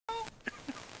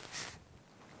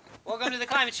Welcome to the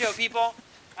Climate Show, people.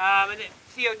 I'm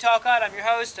Theo Talcott. I'm your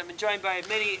host. I'm joined by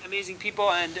many amazing people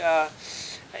and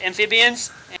amphibians.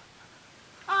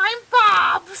 I'm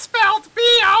Bob, spelled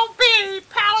B-O-B,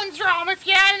 palindrome. If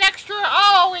you add an extra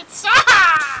O, it's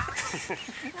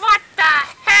What the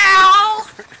hell?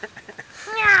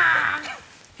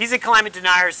 He's a climate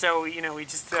denier, so, we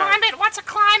just... Climate? What's a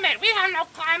climate? We have no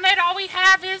climate. All we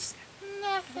have is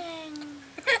nothing.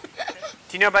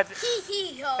 Do you know about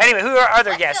Anyway, who are our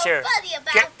other guests here?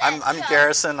 I'm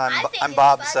Garrison. I'm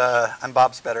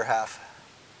Bob's better half.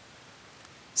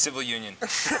 Civil union.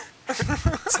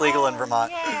 It's legal in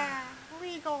Vermont. Yeah,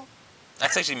 legal.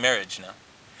 That's actually marriage now.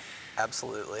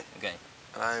 Absolutely. Okay.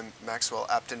 And I'm Maxwell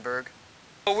Aptenberg.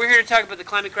 Well, we're here to talk about the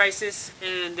climate crisis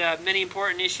and many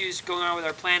important issues going on with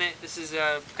our planet. This is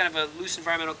kind of a loose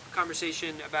environmental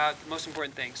conversation about the most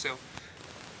important things. So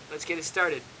let's get it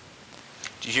started.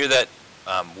 Did you hear that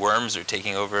worms are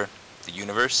taking over the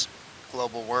universe?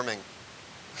 Global warming.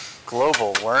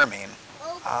 Global warming.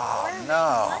 Oh,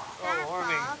 no. Global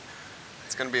warming.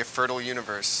 It's going to be a fertile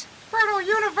universe. Fertile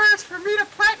universe for me to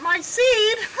plant my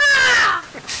seed.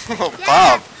 Oh,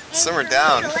 Bob, simmer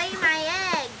down. Lay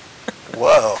my egg.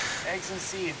 Whoa. Eggs and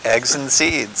seeds. Eggs and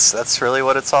seeds. That's really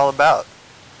what it's all about.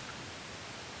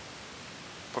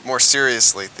 But more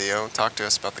seriously, Theo, talk to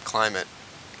us about the climate.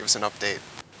 Give us an update.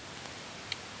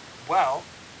 Well,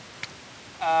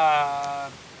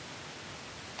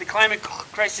 the climate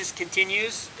crisis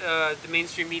continues. The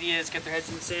mainstream media has got their heads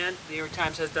in the sand. The New York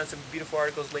Times has done some beautiful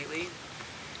articles lately.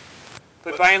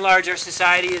 But by and large, our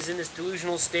society is in this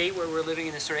delusional state where we're living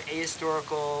in this sort of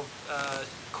ahistorical,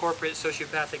 corporate,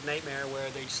 sociopathic nightmare where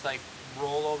they just like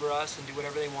roll over us and do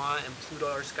whatever they want and pollute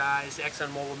all our skies.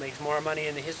 ExxonMobil makes more money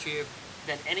in the history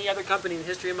than any other company in the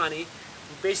history of money,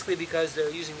 basically because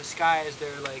they're using the sky as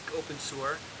their like open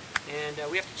sewer. And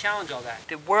we have to challenge all that.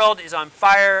 The world is on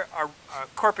fire. Our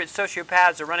corporate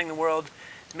sociopaths are running the world.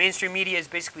 The mainstream media is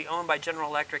basically owned by General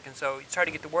Electric, and so it's hard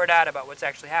to get the word out about what's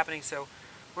actually happening. So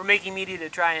we're making media to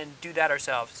try and do that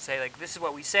ourselves, to say, like, this is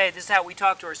what we say, this is how we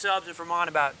talk to ourselves in Vermont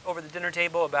about over the dinner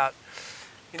table about,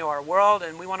 our world,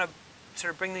 and we want to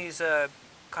sort of bring these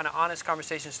kind of honest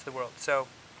conversations to the world. So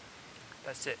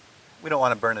that's it. We don't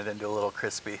want to burn it into a little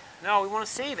crispy. No, we want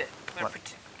to save it.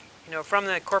 From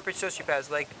the corporate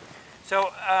sociopaths.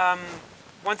 So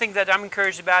one thing that I'm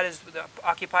encouraged about is the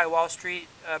Occupy Wall Street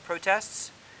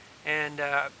protests, and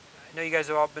I know you guys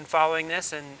have all been following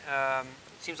this, and it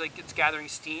seems like it's gathering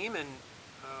steam. And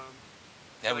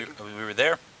yeah, we were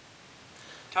there.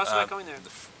 Tell us about going there.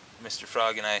 Mr.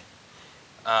 Frog and I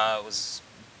it was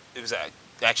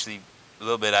actually a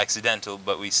little bit accidental,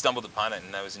 but we stumbled upon it,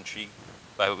 and I was intrigued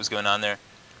by what was going on there.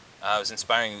 It was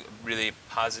inspiring, a really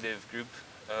positive group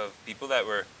of people that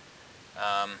were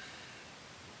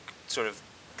sort of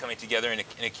coming together in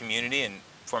a community and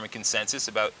forming consensus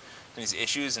about these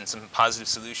issues and some positive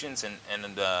solutions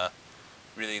and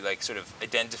really like sort of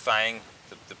identifying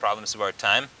the problems of our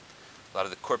time, a lot of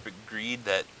the corporate greed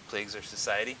that plagues our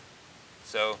society.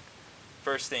 So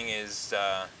first thing is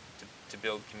to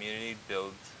build community,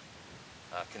 build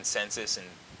consensus and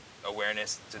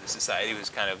awareness to the society. Was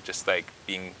kind of just like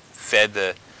being fed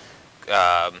the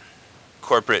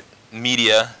corporate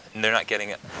media, and they're not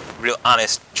getting a real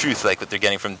honest truth like what they're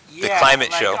getting from the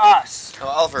climate show. Us. Well,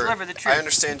 Oliver, Deliver the truth. I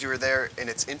understand you were there in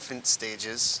its infant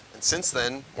stages, and since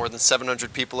then, more than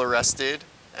 700 people arrested,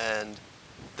 and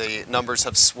the numbers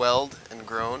have swelled and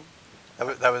grown.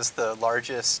 That was the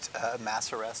largest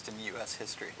mass arrest in U.S.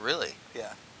 history. Really?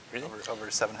 Yeah. Really?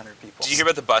 Over 700 people. Did you hear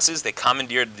about the buses? They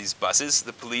commandeered these buses.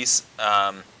 The police,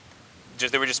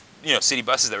 they were just city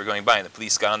buses that were going by, and the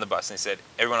police got on the bus and they said,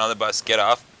 "Everyone on the bus, get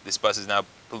off. This bus is now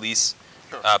police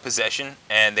possession."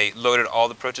 And they loaded all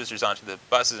the protesters onto the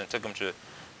buses and took them to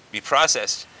be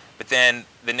processed. But then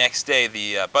the next day,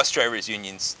 the bus drivers'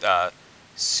 unions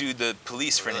sued the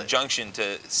police for an injunction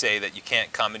to say that you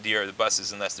can't commandeer the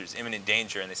buses unless there's imminent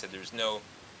danger. And they said there was no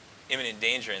imminent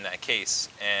danger in that case.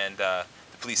 And the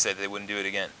police said they wouldn't do it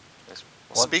again.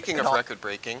 Well, speaking of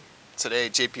record-breaking, today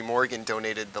J.P. Morgan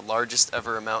donated the largest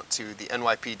ever amount to the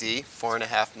NYPD,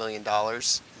 $4.5 million,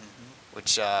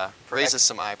 which raises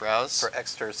some eyebrows. For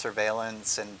extra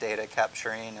surveillance and data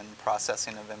capturing and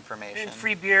processing of information. And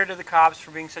free beer to the cops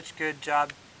for being such a good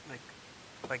job,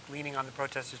 like leaning on the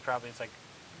protesters probably. It's like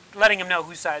letting them know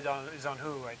whose side is on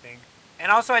who, I think.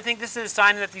 And also, I think this is a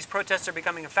sign that these protests are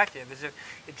becoming effective. Is if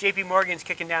J.P. Morgan's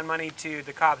kicking down money to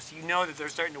the cops, you know that they're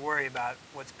starting to worry about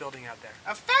what's building out there.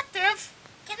 Effective?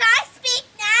 Can I speak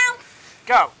now?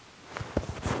 Go.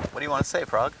 What do you want to say,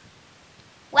 Prague?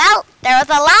 Well, there was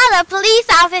a lot of police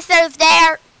officers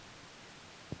there.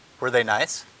 Were they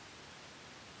nice?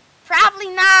 Probably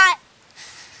not.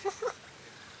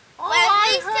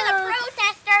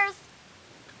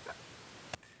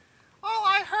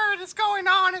 is going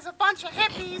on is a bunch of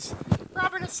hippies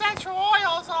rubbing essential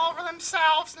oils all over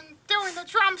themselves and doing the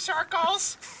drum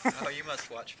circles. Oh, you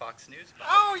must watch Fox News, Bob.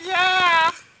 Oh,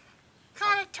 yeah.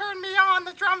 Kind of turned me on,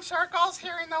 the drum circles,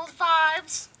 hearing those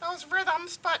vibes, those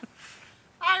rhythms, but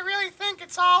I really think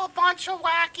it's all a bunch of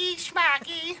wacky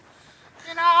schmacky,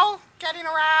 you know, getting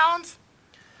around,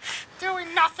 doing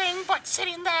nothing but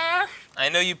sitting there. I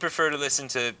know you prefer to listen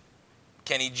to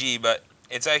Kenny G, but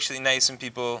it's actually nice when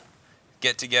people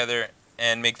get together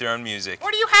and make their own music.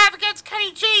 What do you have against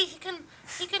Kenny G? He can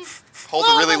Hold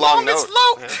blow a really the long longest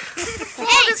note. loop. Hey,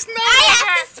 Longest note I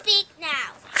have ever. to speak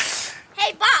now.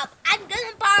 Hey, Bob, I'm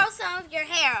gonna borrow some of your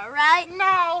hair, alright?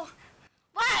 No.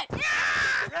 What?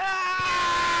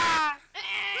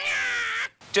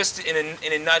 Just in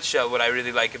a nutshell, what I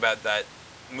really like about that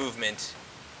movement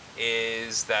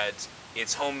is that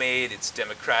it's homemade, it's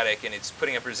democratic, and it's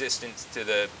putting up resistance to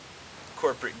the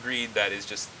corporate greed that is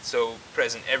just so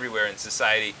present everywhere in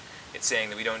society. It's saying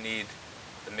that we don't need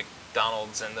the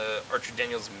McDonald's and the Archer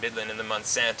Daniels Midland and the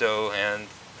Monsanto and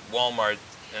Walmart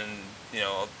and, you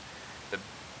know, the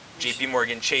JP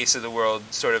Morgan Chase of the world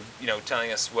sort of, you know,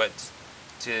 telling us what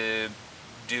to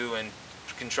do and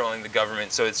controlling the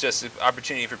government. So it's just an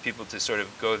opportunity for people to sort of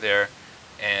go there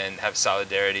and have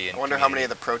solidarity. And I wonder how many of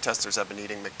the protesters have been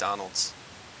eating McDonald's.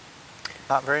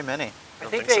 Not very many. I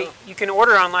don't think think so. you can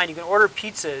order online. You can order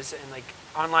pizzas and like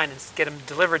online and get them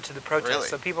delivered to the protest. Really?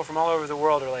 So people from all over the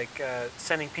world are like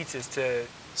sending pizzas to.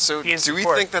 So Be in do we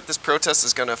support. think that this protest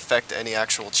is going to affect any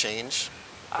actual change?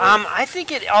 I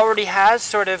think it already has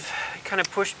sort of kind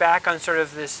of pushed back on sort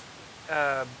of this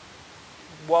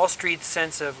Wall Street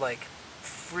sense of like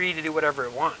free to do whatever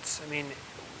it wants. I mean,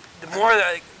 the more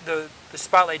that the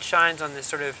spotlight shines on this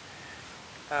sort of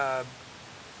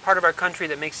part of our country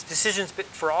that makes decisions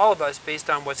for all of us based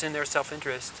on what's in their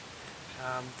self-interest,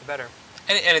 the better.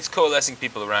 And it's coalescing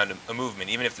people around a movement,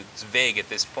 even if it's vague at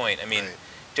this point. I mean, Right.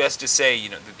 just to say, you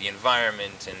know, the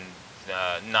environment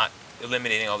and not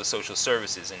eliminating all the social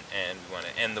services, and we want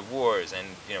to end the wars, and,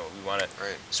 you know, we want to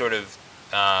Right. sort of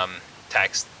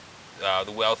tax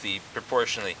the wealthy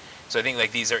proportionally. So I think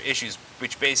like these are issues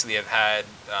which basically have had,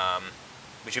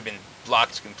 which have been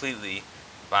blocked completely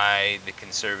by the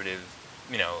conservative,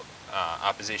 you know,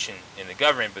 opposition in the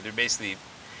government. But they're basically,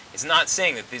 it's not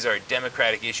saying that these are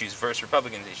Democratic issues versus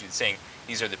Republican issues. It's saying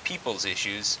these are the people's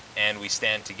issues, and we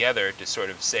stand together to sort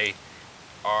of say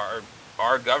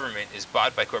our government is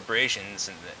bought by corporations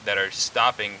and that are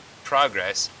stopping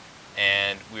progress,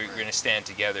 and we're going to stand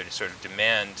together to sort of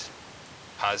demand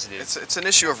positive. It's an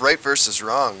issue of right versus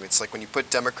wrong. It's like when you put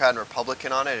Democrat and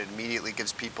Republican on it, it immediately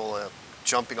gives people a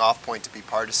jumping off point to be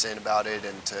partisan about it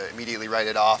and to immediately write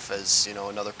it off as, you know,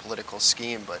 another political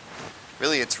scheme. But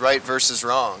really, it's right versus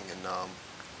wrong, and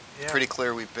Yeah. pretty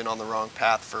clear we've been on the wrong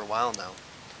path for a while now.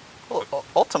 Well,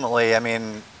 ultimately, I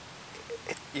mean,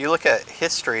 you look at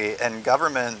history, and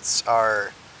governments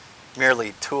are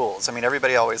merely tools. I mean,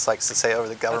 everybody always likes to say, "Oh, the I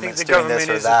think government's the doing government this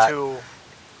or is that." a tool.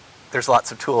 There's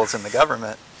lots of tools in the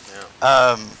government.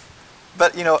 Yeah.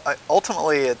 But, you know,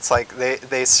 ultimately, it's like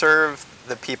they serve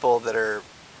the people that are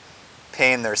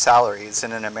paying their salaries.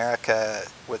 And in America,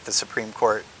 with the Supreme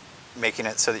Court making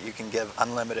it so that you can give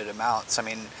unlimited amounts, I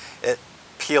mean, it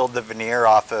peeled the veneer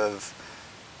off of,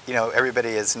 you know,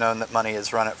 everybody has known that money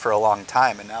has run it for a long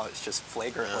time, and now it's just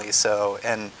flagrantly so.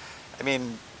 And, I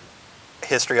mean,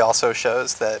 history also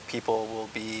shows that people will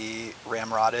be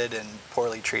ramrodded and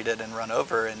poorly treated and run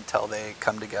over until they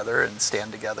come together and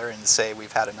stand together and say,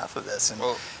 we've had enough of this. And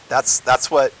Well, that's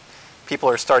what people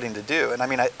are starting to do. And I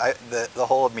mean, the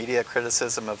whole media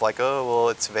criticism of like, oh, well,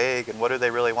 it's vague and what do they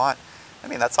really want? I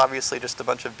mean, that's obviously just a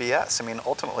bunch of BS. I mean,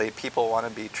 ultimately, people want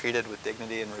to be treated with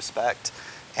dignity and respect,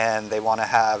 and they want to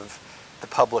have the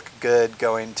public good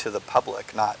going to the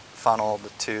public, not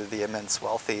funneled to the immense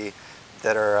wealthy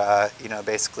that are, you know,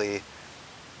 basically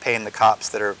paying the cops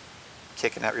that are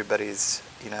kicking everybody's,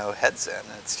 you know, heads in.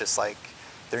 It's just like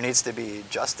there needs to be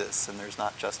justice, and there's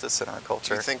not justice in our do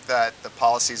culture. you think that the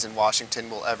policies in Washington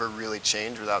will ever really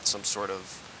change without some sort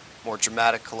of more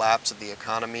dramatic collapse of the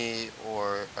economy,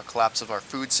 or a collapse of our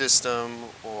food system,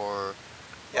 or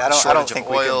Yeah, a I don't shortage think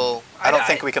of we oil? can. I don't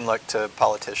think we can look to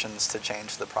politicians to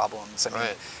change the problems. I mean,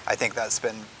 Right. I think that's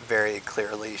been very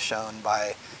clearly shown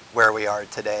by where we are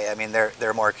today. I mean,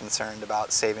 they're more concerned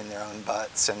about saving their own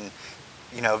butts and,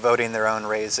 you know, voting their own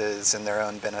raises and their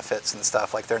own benefits and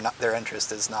stuff. Like their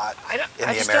interest is not in the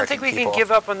I just American don't think we people. can give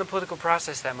up on the political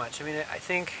process that much. I mean, I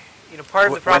think, you know, part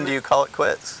of the When problem. do you call it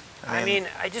quits? I mean,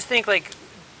 I just think like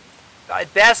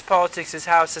at best politics is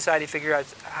how society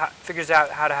figures out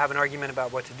how to have an argument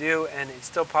about what to do, and it's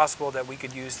still possible that we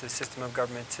could use the system of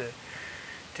government to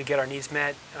to get our needs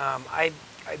met. I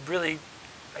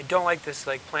don't like this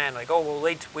like plan. Like, oh, we'll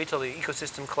wait till the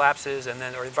ecosystem collapses and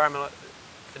then, or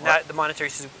the monetary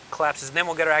system collapses, and then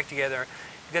we'll get our act together,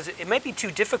 because it might be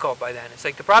too difficult by then. It's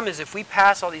like the problem is if we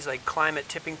pass all these like climate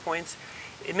tipping points,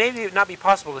 it may not be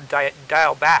possible to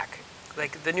dial back.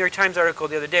 Like the New York Times article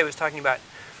the other day was talking about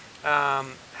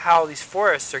how these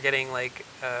forests are getting like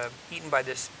eaten by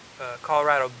this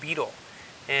Colorado beetle,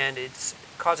 and it's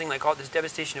causing like all this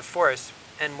devastation of forests.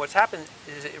 And what's happened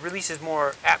is it releases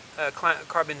more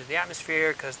carbon into the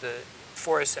atmosphere because the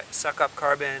forests suck up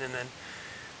carbon, and then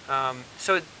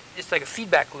so it's like a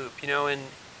feedback loop, And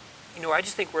I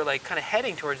just think we're like kind of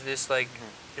heading towards this like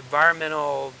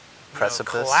environmental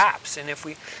collapse. And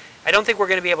I don't think we're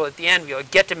going to be able at the end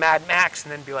get to Mad Max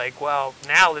and then be like, well,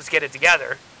 now let's get it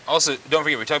together. Also, don't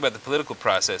forget, we're talking about the political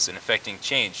process and affecting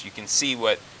change. You can see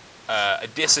what a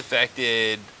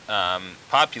disaffected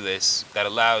populace that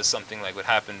allows something like what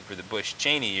happened for the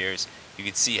Bush-Cheney years, you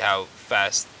could see how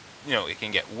fast, it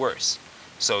can get worse.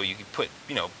 So you could put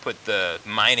the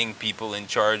mining people in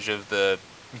charge of the,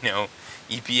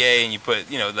 EPA, and you put,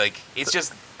 it's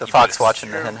just... The fox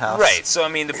watching the hen house. Right. So, I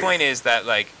mean, the point is that,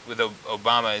 like, with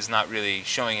Obama is not really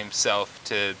showing himself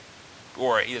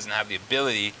or he doesn't have the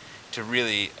ability to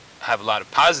really have a lot of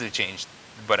positive change.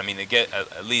 But, I mean, they get,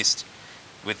 at least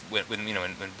when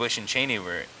Bush and Cheney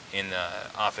were in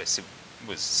office, it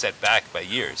was set back by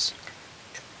years.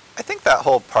 I think that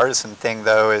whole partisan thing,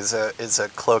 though, is a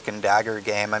cloak and dagger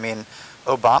game. I mean,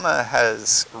 Obama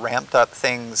has ramped up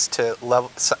things to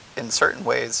in certain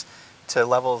ways to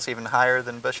levels even higher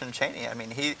than Bush and Cheney. I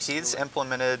mean, he's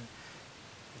implemented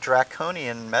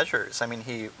draconian measures. I mean,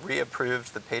 he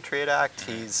reapproved the Patriot Act.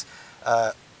 He's,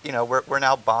 we're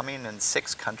now bombing in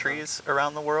 6 countries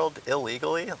around the world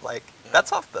illegally. Like,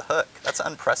 that's off the hook. That's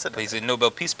unprecedented. But he's a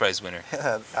Nobel Peace Prize winner.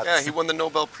 Yeah, he won the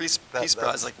Nobel Peace Prize,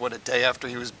 like, a day after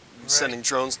he was sending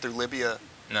drones through Libya.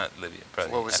 Not Libya,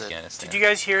 probably What was Afghanistan. Did you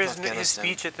guys hear his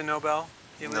speech at the Nobel?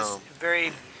 It was No.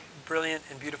 very brilliant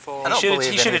and beautiful.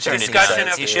 He should have turned it Discussion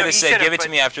inside. of- He should have said, give it to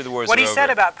me after the war's What he over. said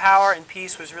about power and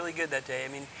peace was really good that day. I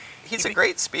mean, He's a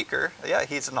great speaker. Yeah,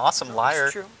 he's an awesome liar.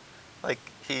 It's true. Like,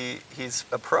 he's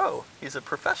a pro. He's a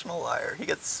professional liar. He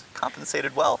gets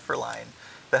compensated well for lying.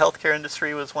 The healthcare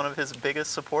industry was one of his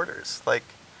biggest supporters. Like,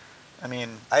 I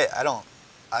mean, I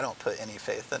don't put any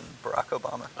faith in Barack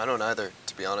Obama. I don't either,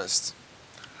 to be honest.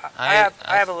 I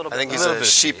have a little bit. I think of he's both. a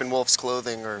sheep in wolf's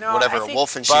clothing, or No, whatever, I a think-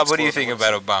 wolf in sheep's Bob, clothing. what do you think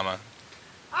about Obama?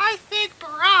 I think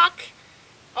Barack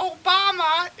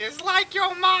Obama is like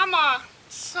your mama.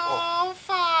 So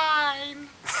fine.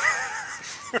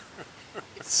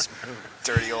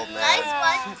 Dirty old man.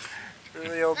 Nice one.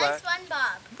 Really old Nice one,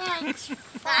 Bob. Thanks,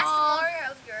 Fast Frog.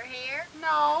 forward of your hair.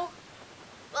 No.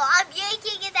 Well, I'm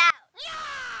yanking it out.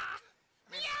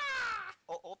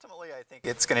 Ultimately, I think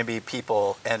it's going to be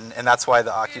people, and that's why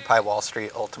the Occupy Wall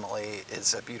Street ultimately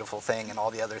is a beautiful thing, and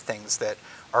all the other things that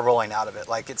are rolling out of it.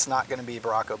 Like, it's not going to be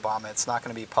Barack Obama, it's not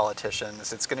going to be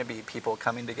politicians, it's going to be people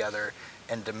coming together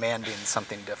and demanding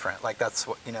something different. Like, that's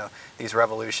what, these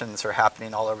revolutions are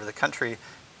happening all over the country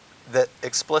that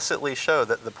explicitly show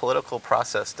that the political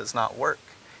process does not work.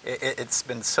 It's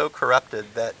been so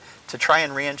corrupted that to try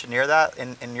and re-engineer that,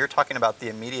 and you're talking about the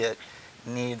immediate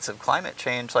needs of climate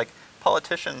change, like,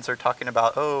 politicians are talking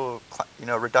about,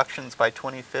 reductions by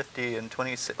 2050 and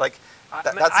 2060. Like,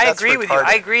 I agree with you.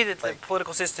 I agree that the Like,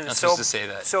 political system not is supposed to say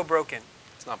that. so broken.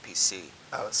 It's not PC.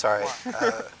 Oh, sorry.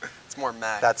 It's more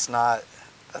Mac. That's not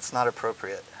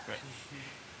appropriate.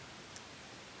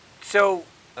 So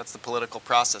That's the political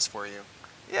process for you.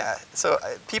 Yeah. So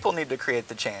people need to create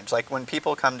the change. Like, when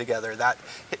people come together, that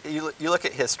you look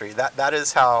at history. That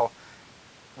is how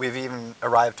we've even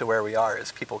arrived to where we are,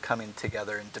 is people coming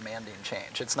together and demanding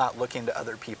change. It's not looking to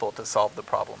other people to solve the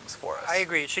problems for us. I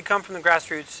agree. It should come from the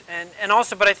grassroots, and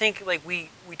also, but I think like we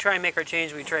try and make our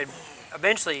change. We try to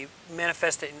eventually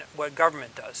manifest it in what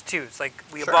government does too. It's like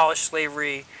we Sure. abolish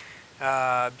slavery,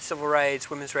 civil rights,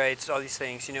 women's rights, all these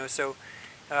things. So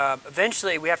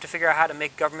eventually we have to figure out how to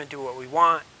make government do what we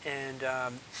want, and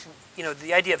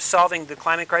the idea of solving the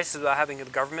climate crisis without having the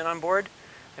government on board.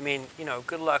 I mean,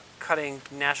 good luck cutting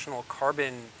national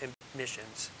carbon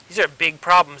emissions. These are big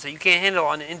problems that you can't handle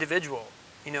on an individual.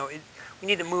 We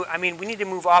need to move. I mean, we need to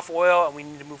move off oil and we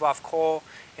need to move off coal.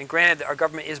 And granted, our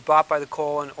government is bought by the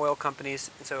coal and oil companies.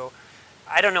 And so,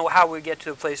 I don't know how we get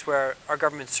to a place where our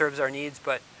government serves our needs,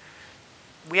 but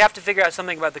we have to figure out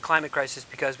something about the climate crisis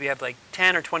because we have like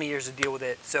 10 or 20 years to deal with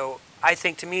it. So, I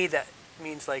think to me that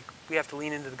means like we have to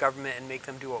lean into the government and make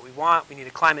them do what we want. We need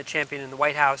a climate champion in the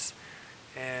White House.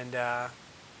 And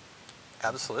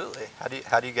Absolutely.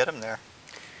 How do you get them there?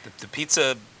 The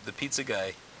pizza the pizza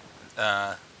guy,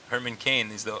 Herman Cain,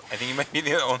 I think he might be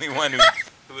the only one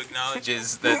who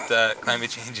acknowledges that climate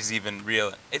change is even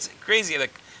real. It's crazy that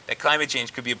climate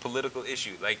change could be a political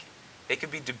issue. Like, they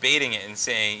could be debating it and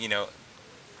saying,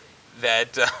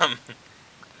 that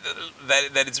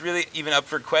that it's really even up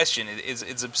for question.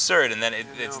 It's absurd, and then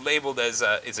it's labeled as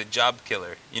it's a job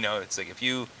killer. It's like if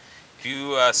you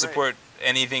support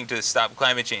anything to stop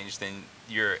climate change, then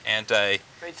you're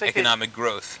anti-economic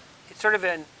growth. It's sort of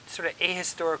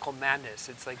ahistorical madness.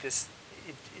 It's like this.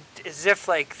 It's as if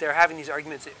like they're having these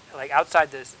arguments like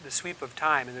outside the sweep of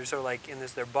time, and they're sort of like in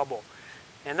their bubble,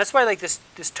 and that's why like this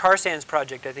tar sands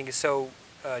project I think is so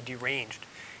deranged,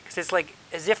 because it's like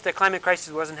as if the climate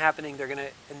crisis wasn't happening.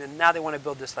 And then now they want to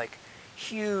build this like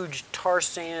huge tar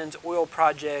sands oil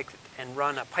project and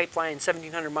run a pipeline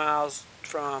 1,700 miles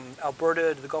from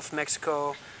Alberta to the Gulf of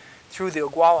Mexico, through the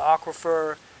Iguala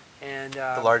Aquifer, and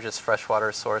the largest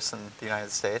freshwater source in the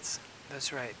United States.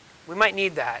 That's right. We might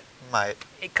need that. Might.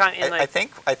 I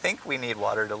think we need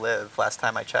water to live. Last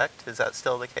time I checked, is that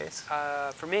still the case?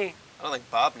 For me, I don't think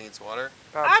Bob needs water.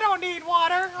 I don't need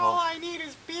water. All I need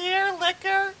is beer,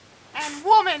 liquor, and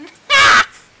woman.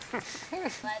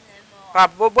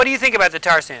 Bob, what do you think about the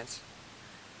tar sands?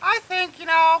 I think,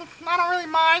 I don't really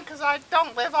mind because I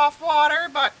don't live off water,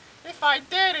 but if I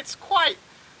did, it's quite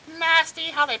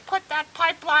nasty how they put that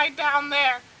pipeline down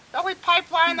there. The only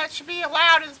pipeline that should be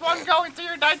allowed is one going through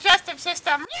your digestive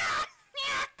system.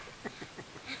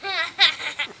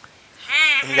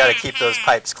 And you got to keep those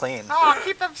pipes clean. Oh,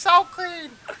 keep them so clean.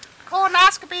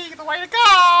 Colonoscopy, the way to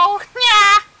go.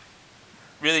 Yeah.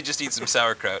 Really, just eat some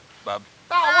sauerkraut, Bob.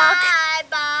 That'll work. Bye,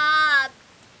 Bob.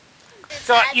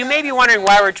 So you may be wondering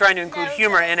why we're trying to include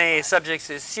humor in a subject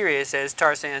as serious as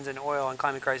tar sands and oil and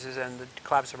climate crisis and the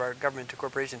collapse of our government to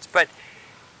corporations. But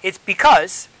it's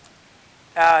because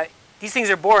these things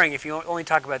are boring if you only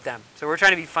talk about them. So we're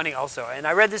trying to be funny also. And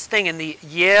I read this thing in the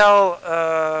Yale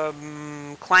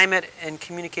Climate and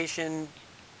Communication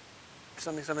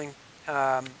something.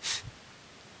 Was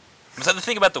that the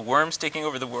thing about the worms taking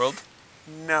over the world?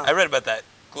 No. I read about that.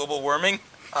 Global warming?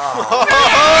 What's global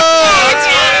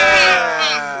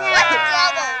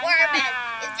warming?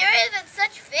 Is there even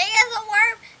such thing as a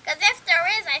worm? Because if there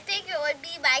is, I think it would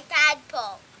be my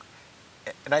tadpole.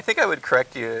 And I think I would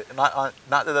correct you. Not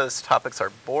that those topics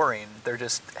are boring. They're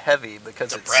just heavy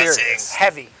because it's serious.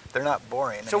 Heavy. They're not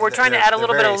boring. So we're trying to add a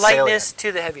little bit of lightness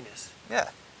to the heaviness. Yeah.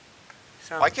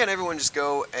 So Why can't everyone just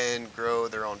go and grow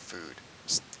their own food?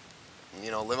 Just,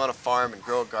 live on a farm and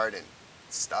grow a garden.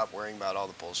 Stop worrying about all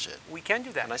the bullshit. we can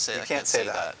do that. And I say You I can't say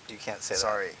that. You can't say that.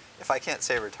 Sorry. If I can't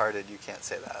say retarded, you can't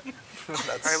say that. All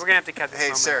right, we're gonna have to cut this. Hey,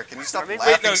 moment. Sarah, can you stop Or maybe-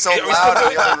 laughing so loud in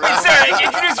the other room? Hey, Sarah,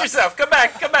 introduce yourself. Come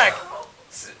back.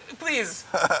 Please.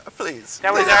 Please.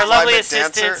 That was You're a our lovely climate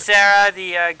assistant, dancer. Sarah,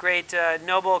 the great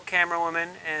noble camera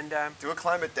woman, and Do a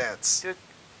climate dance. There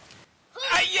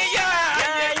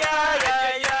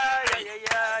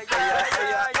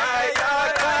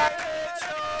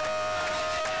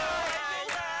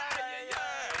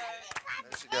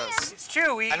she goes. It's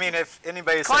true. I mean, if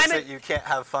anybody says Climate- that you can't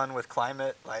have fun with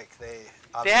climate, like they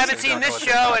They haven't obviously seen don't know this what they're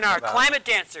show, talking and our about. climate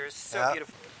dancers, so Yeah.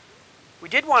 beautiful. We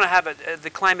did want to have the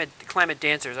climate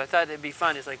dancers. I thought it'd be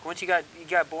fun. It's like once you got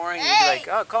boring, you'd be like,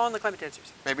 oh, call in the climate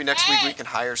dancers. Maybe next week we can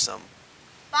hire some.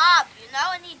 Bob, you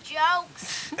know any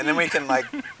jokes? And then we can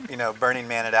Burning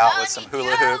Man it out with some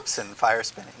hula hoops and fire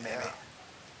spinning, maybe.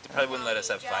 They probably wouldn't let us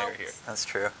have fire here. That's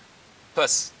true.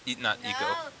 Plus, not eco.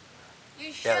 No,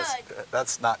 you should. Yeah,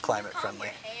 that's not climate Comb friendly.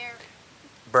 your hair.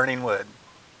 Burning wood.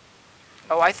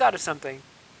 Oh, I thought of something.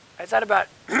 I thought about.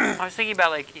 I was thinking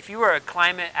about like if you were a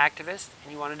climate activist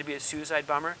and you wanted to be a suicide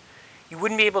bomber, you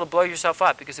wouldn't be able to blow yourself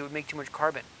up because it would make too much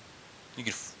carbon. You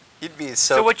could. You'd be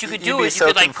so. So what you could you'd do be is you so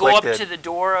could like go up conflicted. to the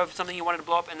door of something you wanted to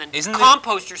blow up and then Isn't it-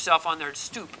 compost yourself on their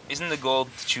stoop. Isn't the goal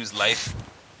to choose life?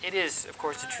 It is, of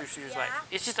course, the true shooter's Yeah. life.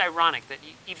 It's just ironic that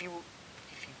if you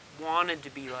wanted to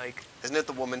be like, Isn't it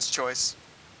the woman's choice?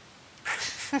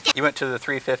 You went to the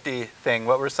 350 thing.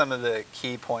 What were some of the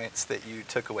key points that you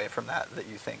took away from that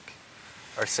you think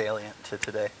are salient to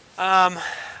today?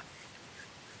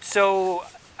 so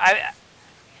I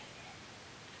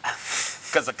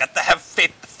Because I got to have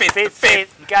faith.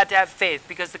 faith, you got to have faith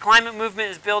because the climate movement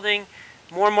is building.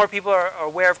 More and more people are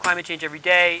aware of climate change every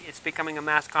day. It's becoming a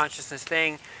mass consciousness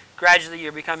thing. Gradually,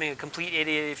 you're becoming a complete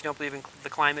idiot if you don't believe in the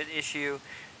climate issue,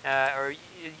 or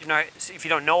if you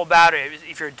don't know about it.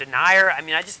 If you're a denier, I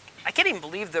mean, I can't even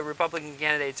believe the Republican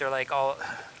candidates are like all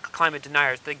climate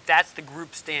deniers. Like that's the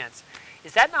group stance.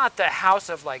 Is that not the house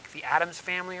of like the Addams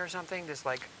family or something? This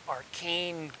like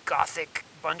arcane gothic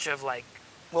bunch of like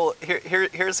Well,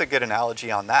 here's a good analogy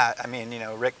on that. I mean,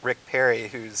 Rick Perry,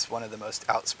 who's one of the most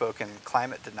outspoken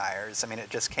climate deniers. I mean, it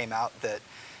just came out that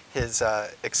his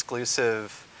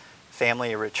exclusive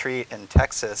family retreat in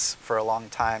Texas for a long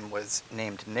time was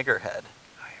named Niggerhead.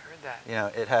 I heard that.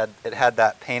 It had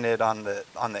that painted on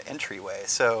the entryway.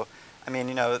 So, I mean,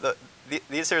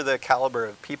 these are the caliber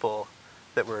of people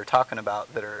that we're talking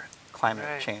about that are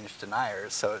climate change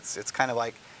deniers. So it's kind of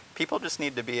like people just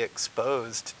need to be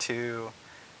exposed to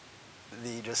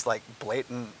the just like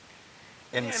blatant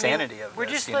insanity of we're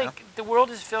this. Just like the world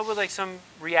is filled with like some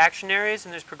reactionaries,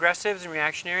 and there's progressives and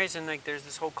reactionaries, and like there's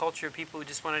this whole culture of people who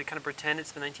just want to kind of pretend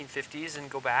it's the 1950s and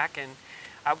go back. And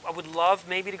I would love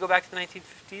maybe to go back to the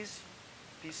 1950s,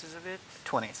 pieces of it.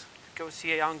 20s. Go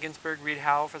see Allen Ginsberg, read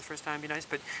Howl for the first time, be nice.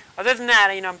 But other than that,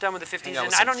 I'm done with the 50s,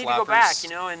 and I don't need to go back,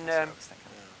 and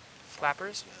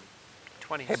Flappers,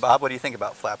 20s. Hey Bob, what do you think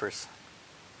about flappers?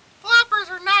 Flappers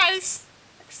are nice,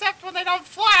 except when they don't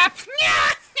flap.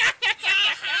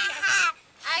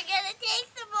 I'm gonna take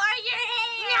some more of your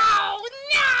hair.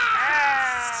 No!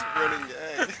 Running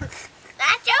gag.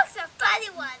 That joke's a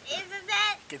funny one, isn't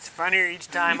it? Gets funnier each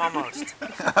time, almost.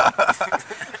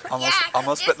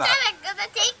 almost, but not. I'm gonna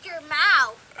take your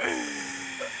mouth.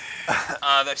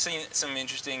 I've seen some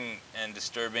interesting and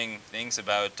disturbing things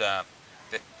about the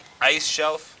ice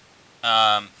shelf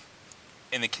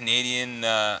in the Canadian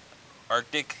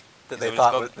Arctic. That they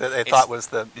thought was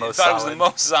the most solid. It was the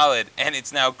most solid, and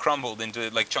it's now crumbled into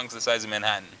like chunks the size of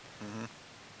Manhattan. Mm-hmm.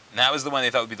 And that was the one they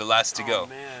thought would be the last to go.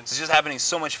 Man. So it's just happening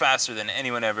so much faster than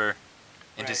anyone ever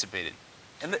anticipated.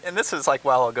 And this is like,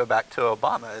 well, I'll go back to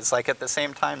Obama. It's like at the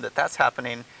same time that's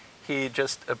happening, he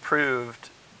just approved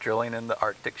drilling in the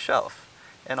Arctic shelf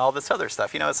and all this other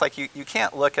stuff. It's like you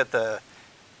can't look at the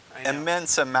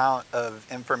immense amount of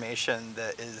information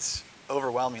that is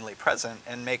overwhelmingly present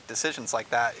and make decisions like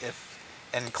that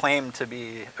and claim to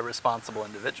be a responsible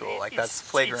individual. Like that's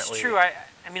flagrantly. It's true.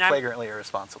 Flagrantly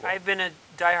irresponsible. I've been a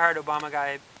diehard Obama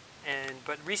guy,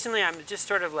 but recently I'm just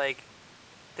sort of like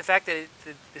the fact that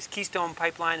this Keystone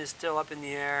pipeline is still up in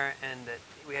the air and that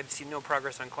we have seen no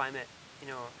progress on climate.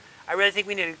 I really think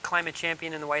we need a climate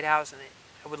champion in the White House, and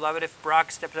I would love it if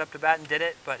Barack stepped up to bat and did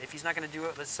it. But if he's not going to do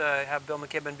it, let's have Bill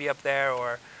McKibben be up there,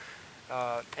 or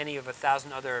any of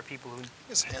 1,000 other people who.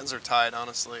 His hands are tied.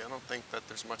 Honestly, I don't think that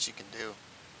there's much he can do.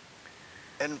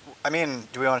 And I mean,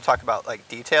 do we want to talk about like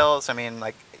details? I mean,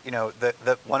 like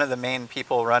the one of the main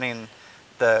people running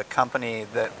the company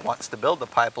that wants to build the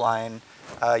pipeline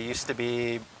used to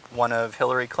be one of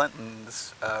Hillary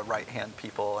Clinton's right-hand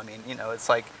people. I mean, it's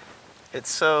like it's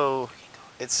so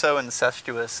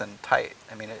incestuous and tight.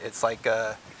 I mean, it's like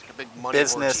a big money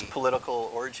business orgy.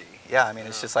 Political orgy. Yeah, I mean,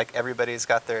 it's just like everybody's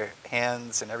got their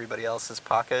hands in everybody else's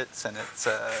pockets, and it's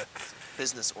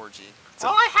business orgy.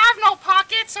 Well, I have no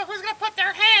pockets, so who's gonna put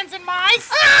their hands in my?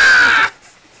 Ah!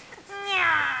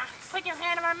 Yeah. Put your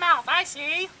hand in my mouth. I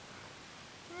see.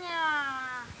 Yeah.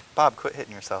 Bob, quit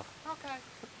hitting yourself. Okay.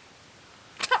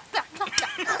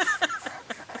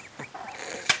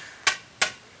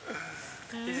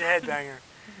 He's a headbanger.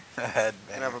 Headbanger.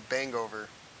 Gonna have a bangover.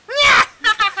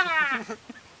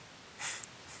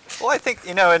 Well, I think,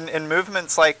 in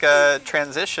movements like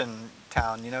Transition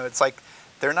Town, it's like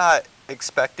they're not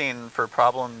expecting for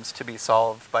problems to be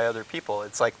solved by other people.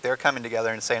 It's like they're coming together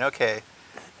and saying, okay,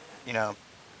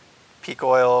 peak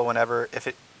oil, whenever,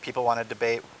 people want to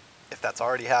debate if that's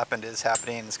already happened, is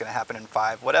happening, it's going to happen in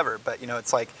 5, whatever. But,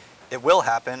 it's like it will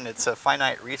happen. It's a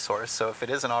finite resource. So if it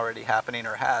isn't already happening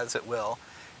or has, it will.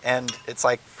 And it's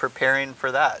like preparing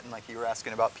for that. And like you were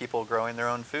asking about people growing their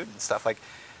own food and stuff. Like,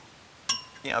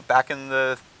 back in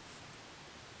the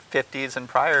 50s and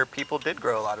prior, people did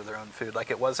grow a lot of their own food. Like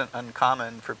it wasn't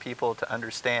uncommon for people to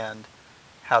understand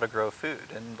how to grow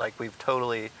food. And like we've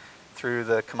totally, through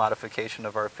the commodification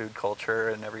of our food culture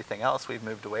and everything else, we've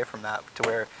moved away from that to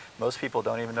where most people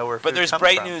don't even know where food But there's comes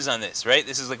bright from. news on this, right?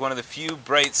 This is like one of the few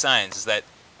bright signs is that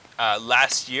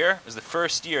last year was the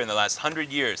first year in the last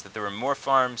 100 years that there were more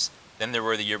farms than there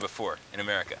were the year before in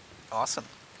America. Awesome.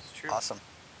 It's true. Awesome.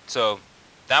 So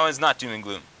that one's not doom and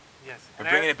gloom. Yes. We're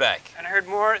bringing it back. And I heard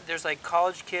more. There's like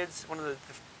college kids. One of the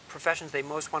professions they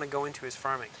most want to go into is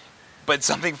farming. But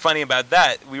something funny about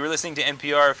that, we were listening to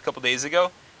NPR a couple days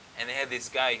ago, and they had this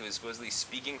guy who was supposedly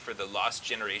speaking for the lost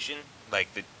generation,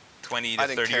 like the 20 to 30 year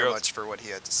olds. I didn't care much for what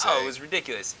he had to say. Oh, it was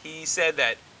ridiculous. He said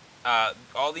that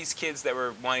all these kids that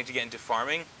were wanting to get into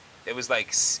farming, it was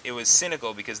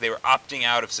cynical because they were opting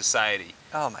out of society.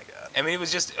 Oh my God. I mean, it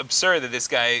was just absurd that this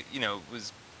guy,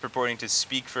 was purporting to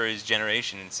speak for his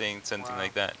generation and saying something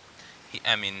like that.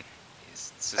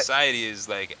 Society is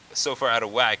like so far out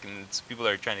of whack, and people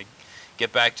are trying to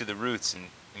get back to the roots, and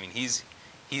I mean, he's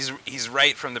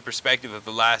right from the perspective of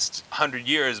the last 100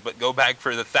 years, but go back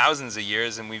for the thousands of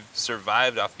years, and we've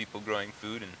survived off people growing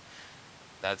food, and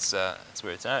that's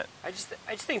where it's at. I just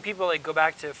think people like go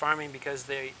back to farming because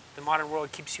the modern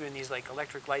world keeps you in these like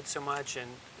electric lights so much and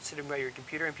sitting by your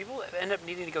computer, and people end up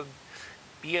needing to go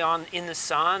be in the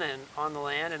sun and on the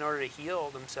land in order to heal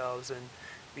themselves and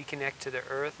reconnect to the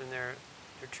earth and their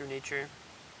true nature.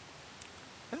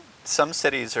 Some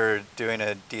cities are doing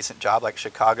a decent job. Like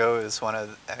Chicago is one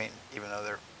of. I mean, even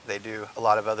though they do a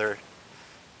lot of other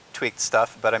tweaked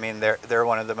stuff, but I mean they're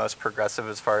one of the most progressive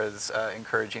as far as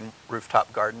encouraging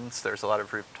rooftop gardens. There's a lot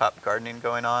of rooftop gardening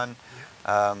going on.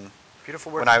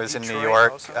 Beautiful work. When I was in New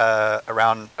York,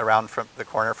 around from the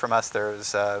corner from us, there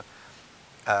was a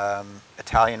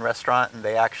Italian restaurant, and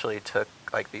they actually took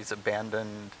like these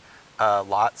abandoned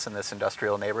lots in this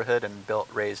industrial neighborhood and built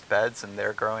raised beds, and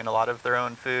they're growing a lot of their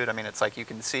own food. I mean, it's like you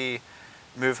can see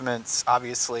movements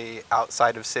obviously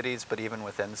outside of cities, but even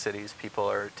within cities, people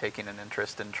are taking an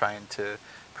interest in trying to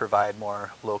provide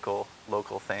more local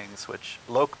things, which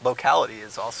locality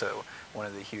is also one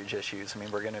of the huge issues. I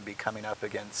mean, we're going to be coming up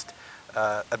against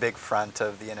a big front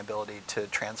of the inability to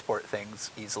transport things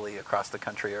easily across the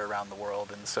country or around the world,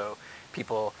 and so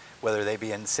people, whether they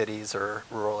be in cities or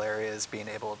rural areas, being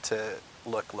able to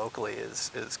look locally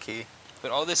is key.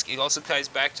 But all this, it also ties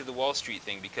back to the Wall Street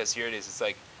thing, because here it is. It's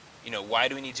like, why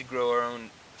do we need to grow our own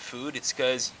food? It's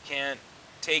because you can't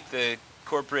take the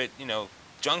corporate,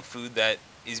 junk food that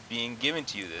is being given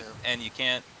to you, and you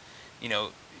can't,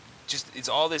 just it's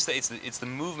all this. It's the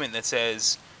movement that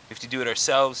says we have to do it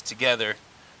ourselves together.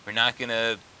 We're not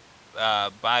gonna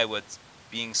buy what's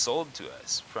being sold to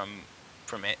us from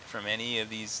any of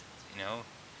these,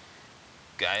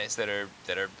 guys that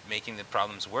are making the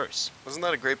problems worse. Wasn't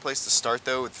that a great place to start,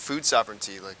 though, with food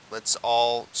sovereignty? Like, let's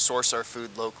all source our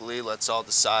food locally. Let's all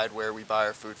decide where we buy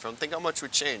our food from. Think how much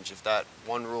would change if that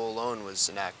one rule alone was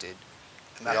enacted.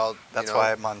 And that's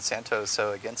why Monsanto is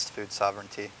so against food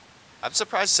sovereignty. I'm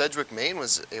surprised Sedgwick, Maine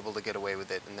was able to get away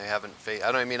with it, and they haven't.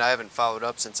 I haven't followed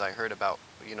up since I heard about.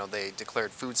 They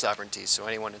declared food sovereignty, so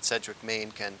anyone in Sedgwick,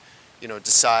 Maine can,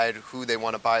 decide who they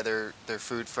want to buy their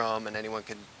food from, and anyone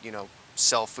can,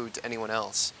 sell food to anyone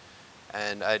else.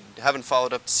 And I haven't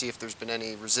followed up to see if there's been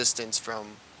any resistance from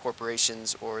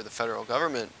corporations or the federal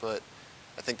government, but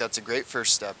I think that's a great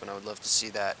first step, and I would love to see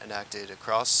that enacted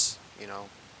across,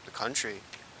 the country.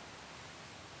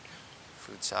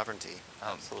 Food sovereignty.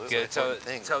 Absolutely. You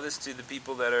gotta tell this to the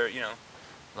people that are,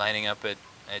 lining up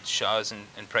at Shaw's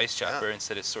and Price Chopper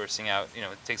instead of sourcing out.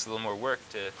 It takes a little more work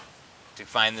to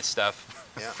find the stuff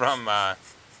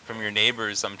from your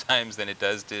neighbors sometimes than it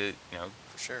does to,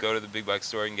 go to the big box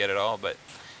store and get it all. But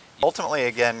ultimately,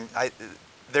 again,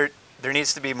 there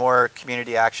needs to be more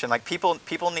community action. Like people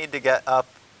need to get up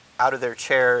out of their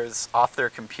chairs, off their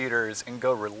computers, and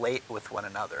go relate with one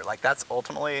another. Like that's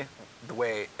ultimately the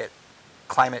way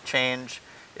climate change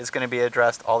is going to be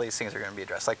addressed. All these things are going to be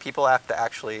addressed. Like people have to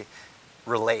actually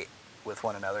relate with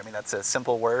one another. I mean, that's a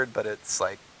simple word, but it's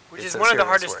like which is one of the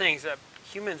hardest things.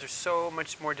 Humans are so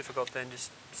much more difficult than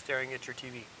just staring at your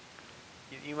TV.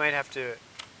 You might have to.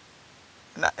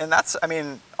 And that's, I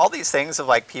mean, all these things of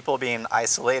like people being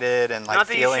isolated and like not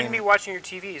that feeling. You shouldn't be watching your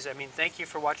TVs. I mean, thank you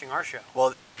for watching our show.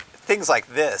 Well, things like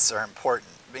this are important.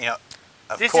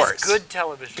 Of this course. This is good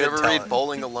television. Did you ever read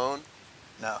Bowling Alone?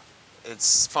 No.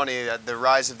 It's funny that the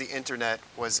rise of the internet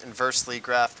was inversely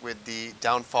graphed with the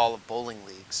downfall of bowling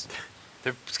leagues.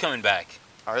 they're coming back.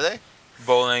 Are they?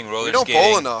 Bowling, roller We don't skating.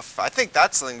 bowl enough. I think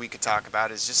that's something we could talk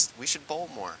about. Is just we should bowl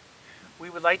more. We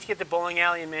would like to get the bowling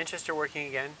alley in Manchester working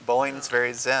again. Bowling's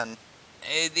very zen.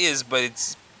 It is, but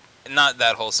it's not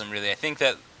that wholesome, really. I think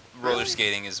that roller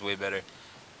skating is way better.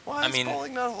 Why is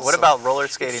bowling not wholesome? What about roller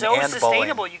skating it's so and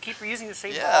sustainable. bowling? You keep reusing the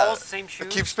same balls, the same shoes.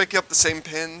 It keeps picking up the same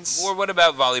pins. Or what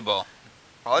about volleyball?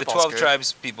 The 12 good.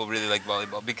 tribes people really like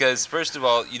volleyball because, first of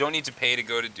all, you don't need to pay to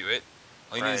go to do it.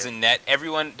 All you need is a net.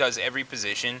 Everyone does every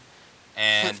position,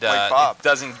 and like it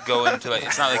doesn't go into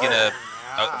it's not like it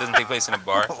doesn't take place in a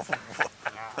bar.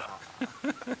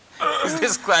 Is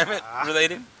this climate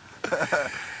related?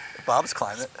 Bob's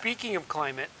climate. Speaking of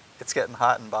climate, it's getting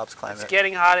hot in Bob's climate. It's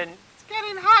getting hot in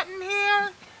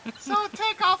here. So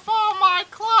take off all my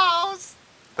clothes.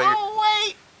 But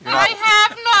wait, I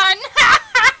have none.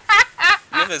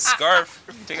 You have a scarf.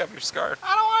 Take off your scarf.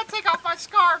 I don't want to take off my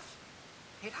scarf.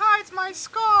 It hides my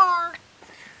scar.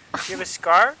 You have a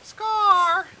scar?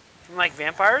 Scar. From like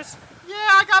vampires? Yeah,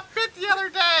 I got bit the other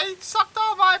day. Sucked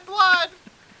all my blood.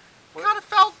 Kind of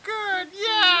felt good.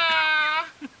 Yeah.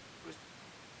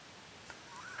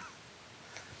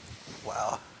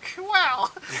 Wow. Well,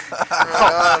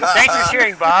 Thanks for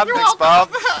sharing, Bob. you're Thanks,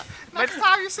 welcome. Bob. Next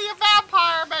time you see a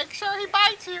vampire, make sure he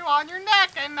bites you on your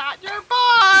neck and not your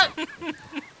butt.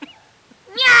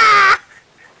 Yeah.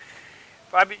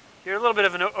 Bob, you're a little bit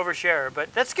of an oversharer,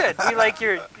 but that's good. We like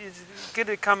your. It's good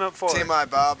to come up forward. TMI,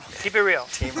 Bob. Keep it real.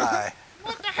 Team I.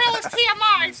 What the hell is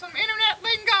TMI? Some internet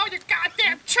lingo, you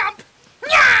goddamn chump.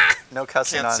 Yeah. No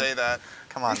cussing Can't on. say that.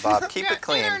 Come on, Bob. Keep Yeah, it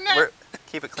clean. internet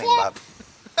Keep it clean, Bob.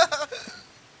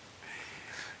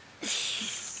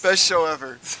 Best show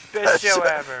ever. Best show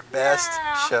ever. Best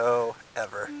Yeah. show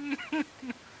ever.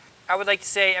 I would like to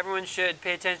say everyone should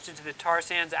pay attention to the tar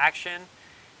sands action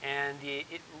and the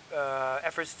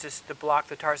efforts to block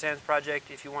the tar sands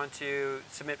project. If you want to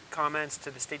submit comments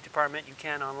to the State Department, you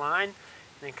can online.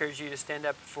 And I encourage you to stand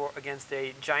up against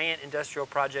a giant industrial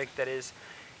project that is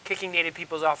kicking native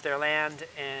peoples off their land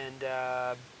and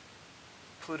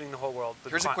polluting the whole world.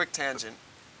 Here's a quick tangent.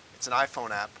 It's an iPhone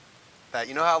app that,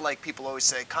 you know how like people always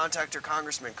say, contact your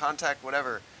congressman, contact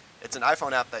whatever. It's an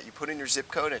iPhone app that you put in your zip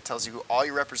code and it tells you who all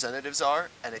your representatives are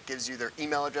and it gives you their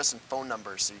email address and phone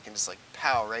number so you can just like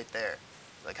pow right there.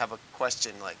 Like have a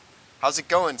question like, how's it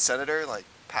going, Senator? Like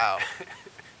pow.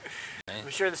 I'm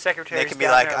sure the secretary. They can be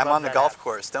like, I'm on the golf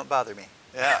course. Don't bother me.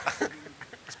 Yeah.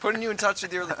 It's putting you in touch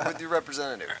with your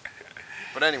representative.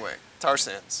 But anyway, tar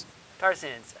sands. Tar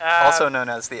sands. Also known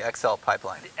as the XL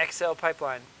pipeline. the XL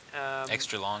pipeline.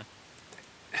 Extra long.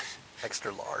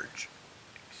 Extra large.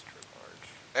 Extra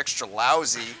large. Extra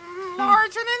lousy.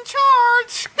 Large and in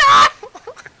charge.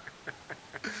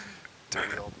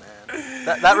 Dirty old man.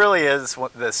 That really is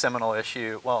the seminal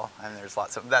issue. Well, I mean, there's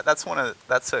lots of that. That's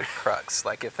a crux.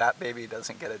 Like if that baby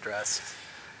doesn't get addressed,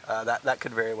 that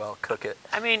could very well cook it.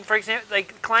 I mean, for example,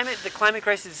 like the climate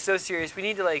crisis is so serious. We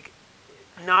need to like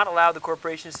not allow the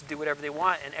corporations to do whatever they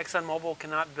want. And ExxonMobil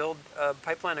cannot build a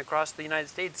pipeline across the United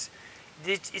States.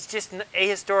 It's just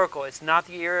ahistorical. It's not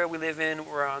the era we live in.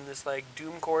 We're on this like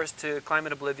doom course to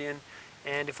climate oblivion,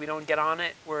 and if we don't get on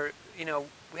it,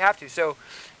 we have to. So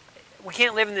we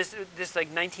can't live in this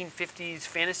like 1950s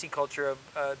fantasy culture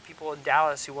of people in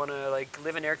Dallas who want to like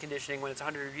live in air conditioning when it's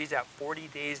 100 degrees out. 40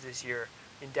 days this year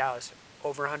in Dallas,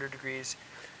 over 100 degrees.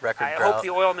 Record I drought. hope the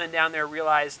oil men down there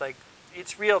realize like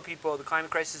it's real, people. The climate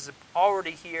crisis is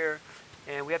already here,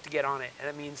 and we have to get on it. And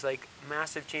that means like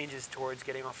massive changes towards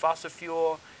getting off fossil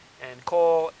fuel and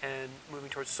coal and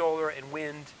moving towards solar and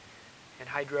wind and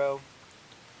hydro.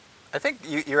 I think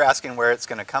you're asking where it's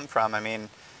going to come from. I mean,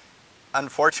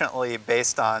 unfortunately,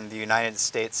 based on the United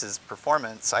States'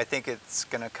 performance, I think it's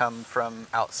going to come from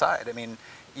outside. I mean,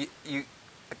 you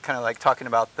kind of like talking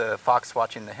about the fox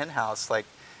watching the hen house, like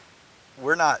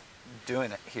we're not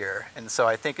doing it here. And so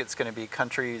I think it's going to be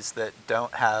countries that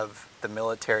don't have the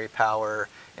military power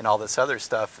and all this other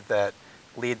stuff that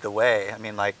lead the way. I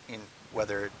mean, like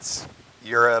whether it's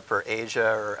Europe or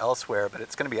Asia or elsewhere, but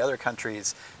it's going to be other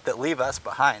countries that leave us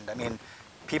behind. I mean,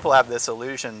 people have this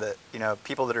illusion that,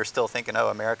 people that are still thinking, oh,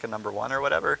 America number one or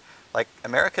whatever, like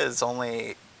America is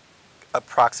only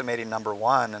approximating number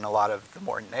one in a lot of the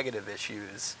more negative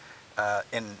issues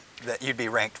that you'd be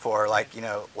ranked for, like,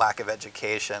 lack of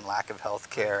education, lack of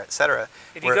health care, et cetera.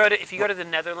 If you go to the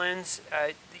Netherlands,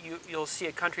 you'll see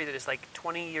a country that is like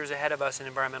 20 years ahead of us in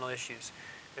environmental issues.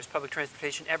 There's public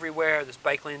transportation everywhere. There's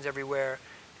bike lanes everywhere.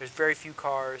 There's very few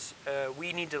cars.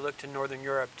 We need to look to Northern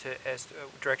Europe as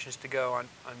directions to go on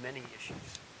many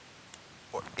issues.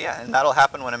 Yeah, and that'll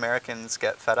happen when Americans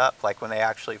get fed up, like when they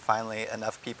actually finally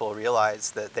enough people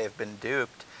realize that they've been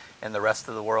duped and the rest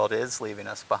of the world is leaving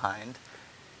us behind.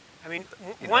 I mean,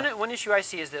 one issue I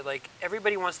see is that like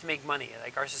everybody wants to make money.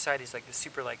 Like our society is like the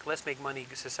super like let's make money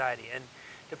society, and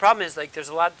the problem is like there's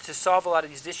a lot to solve a lot of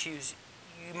these issues.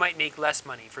 You might make less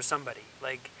money for somebody.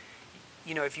 Like,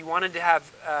 if you wanted to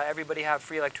have everybody have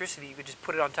free electricity, you could just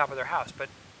put it on top of their house. But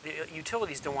the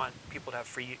utilities don't want people to have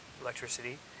free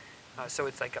electricity, so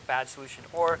it's like a bad solution.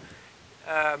 Or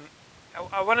I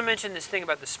want to mention this thing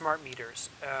about the smart meters.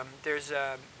 There's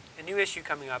a new issue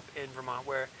coming up in Vermont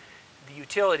where the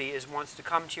utility wants to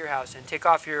come to your house and take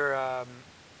off your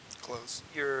Close.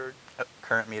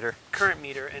 Current meter. current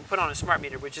meter and put on a smart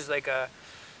meter, which is like a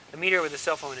meter with a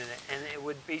cell phone in it, and it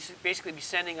would basically be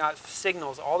sending out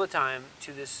signals all the time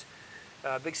to this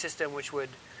big system, which would,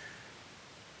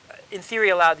 in theory,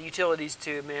 allow the utilities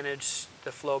to manage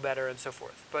the flow better and so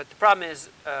forth. But the problem is,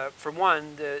 for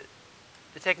one, the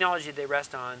technology they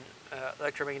rest on,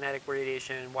 electromagnetic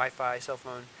radiation, Wi-Fi, cell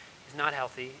phone, is not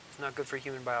healthy. It's not good for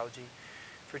human biology.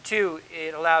 For two,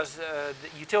 it allows the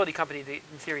utility company to, in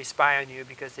theory, spy on you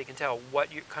because they can tell what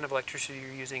kind of electricity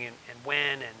you're using and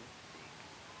when, and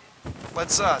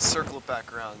Let's circle it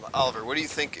back around. Oliver, what do you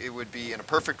think it would be, in a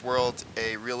perfect world,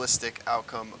 a realistic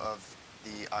outcome of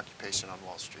the occupation on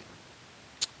Wall Street?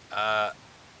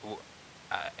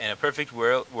 In a perfect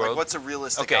world, Like, what's a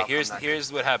realistic okay, outcome?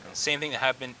 here's what happened. Same thing that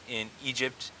happened in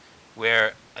Egypt,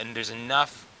 where there's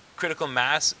enough critical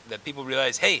mass that people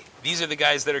realize, hey, these are the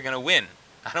guys that are going to win.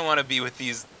 I don't want to be with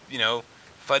these,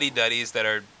 fuddy-duddies that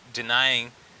are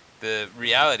denying the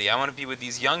reality. I want to be with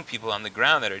these young people on the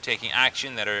ground that are taking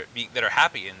action, that are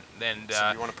happy, and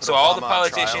So you want to put so all the Obama on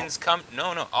politicians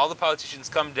all the politicians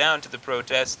come down to the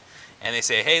protest, and they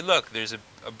say, hey, look, there's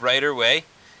a brighter way,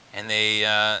 and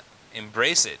they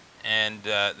embrace it, and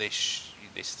they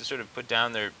sort of put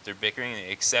down their bickering, and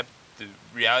they accept the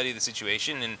reality of the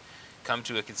situation, and come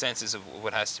to a consensus of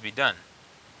what has to be done.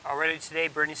 Already today,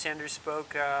 Bernie Sanders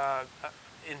spoke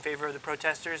in favor of the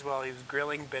protesters while he was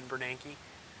grilling Ben Bernanke,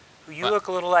 who you look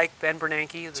a little like Ben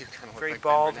Bernanke, with a very like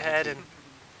bald Ben head. Bernanke. And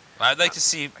I'd like to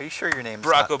see Are you sure your name's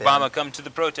Barack not Obama Ben? come to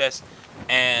the protest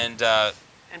and become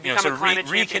sort a of climate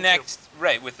champion, reconnect,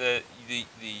 right, with the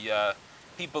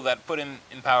people that put him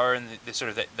in power, and the sort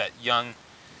of that young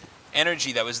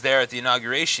energy that was there at the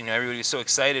inauguration. Everybody was so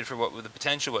excited for what the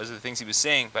potential was of the things he was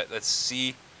saying. But let's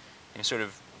see, sort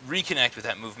of reconnect with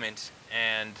that movement,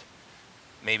 and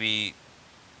maybe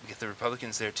get the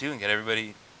Republicans there too, and get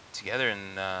everybody together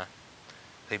and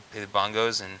play the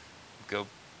bongos and go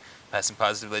pass some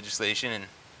positive legislation and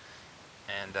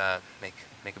make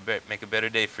a better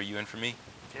day for you and for me.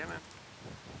 yeah, man.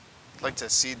 I'd like to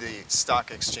see the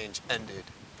stock exchange ended.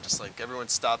 Just like everyone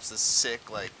stops this sick,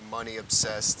 like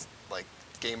money-obsessed, like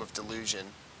game of delusion,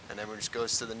 and everyone just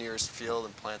goes to the nearest field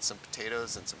and plants some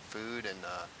potatoes and some food and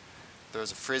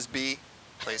throws a frisbee,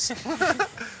 play some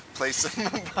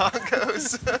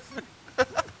bongos.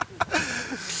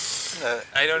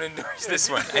 I don't endorse this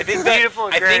one. I think Beautiful,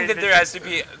 I great think that there has to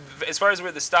be, as far as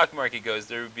where the stock market goes,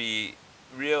 there would be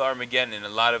real Armageddon in a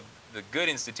lot of the good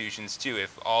institutions too,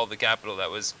 if all the capital that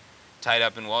was tied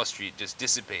up in Wall Street just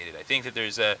dissipated. I think that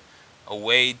there's a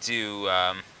way to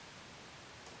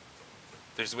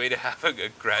have a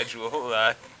gradual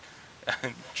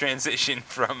transition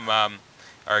from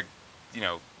our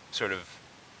sort of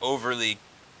overly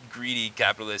greedy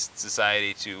capitalist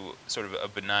society to sort of a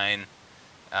benign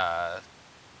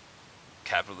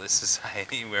capitalist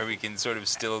society where we can sort of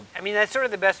still. I mean, that's sort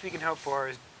of the best we can hope for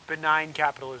is benign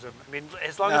capitalism. I mean,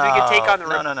 as long as we can take on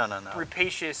the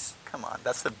rapacious. Come on,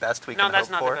 that's the best we No, can that's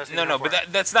hope not for. the best. we No, can no, hope but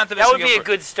for. that's not the best. That would we be can a hope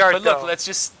good for. start, But look, though. let's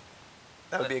just.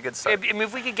 That would be a good start. I mean,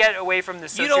 if we could get away from the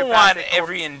sociopathic. You don't want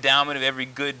every endowment of every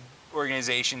good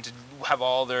organization to have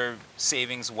all their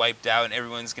savings wiped out, and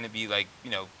everyone's going to be like,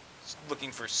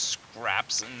 looking for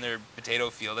scraps in their potato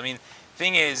field. I mean,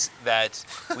 thing is that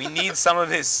we need some of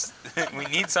this. We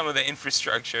need some of the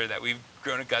infrastructure that we've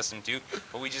grown accustomed to,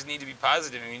 but we just need to be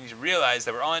positive, and we need to realize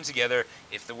that we're all in together.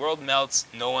 If the world melts,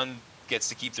 no one gets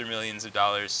to keep their millions of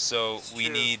dollars, so It's we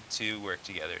true. need to work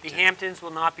together. The Hamptons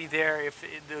will not be there if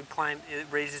the climate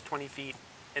raises 20 feet.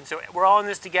 And so we're all in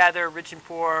this together, rich and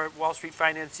poor, Wall Street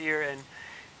financier, and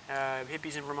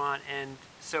hippies in Vermont. And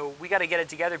so we got to get it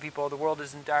together, people. The world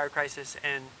is in dire crisis.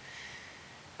 And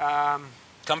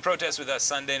Come protest with us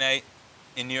Sunday night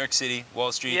in New York City,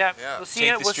 Wall Street. yeah, Yeah. we'll see Take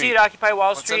you. the We'll see street. you at Occupy Wall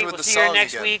Let's Street. end with We'll the see you song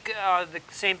next again. week. The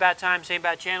same bat time, same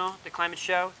bat channel. The Climate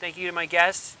Show. Thank you to my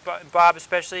guests, Bob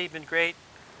especially. You've been great.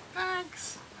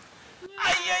 Thanks.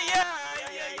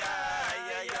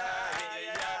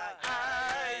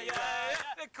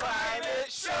 The Climate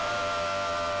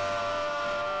Show.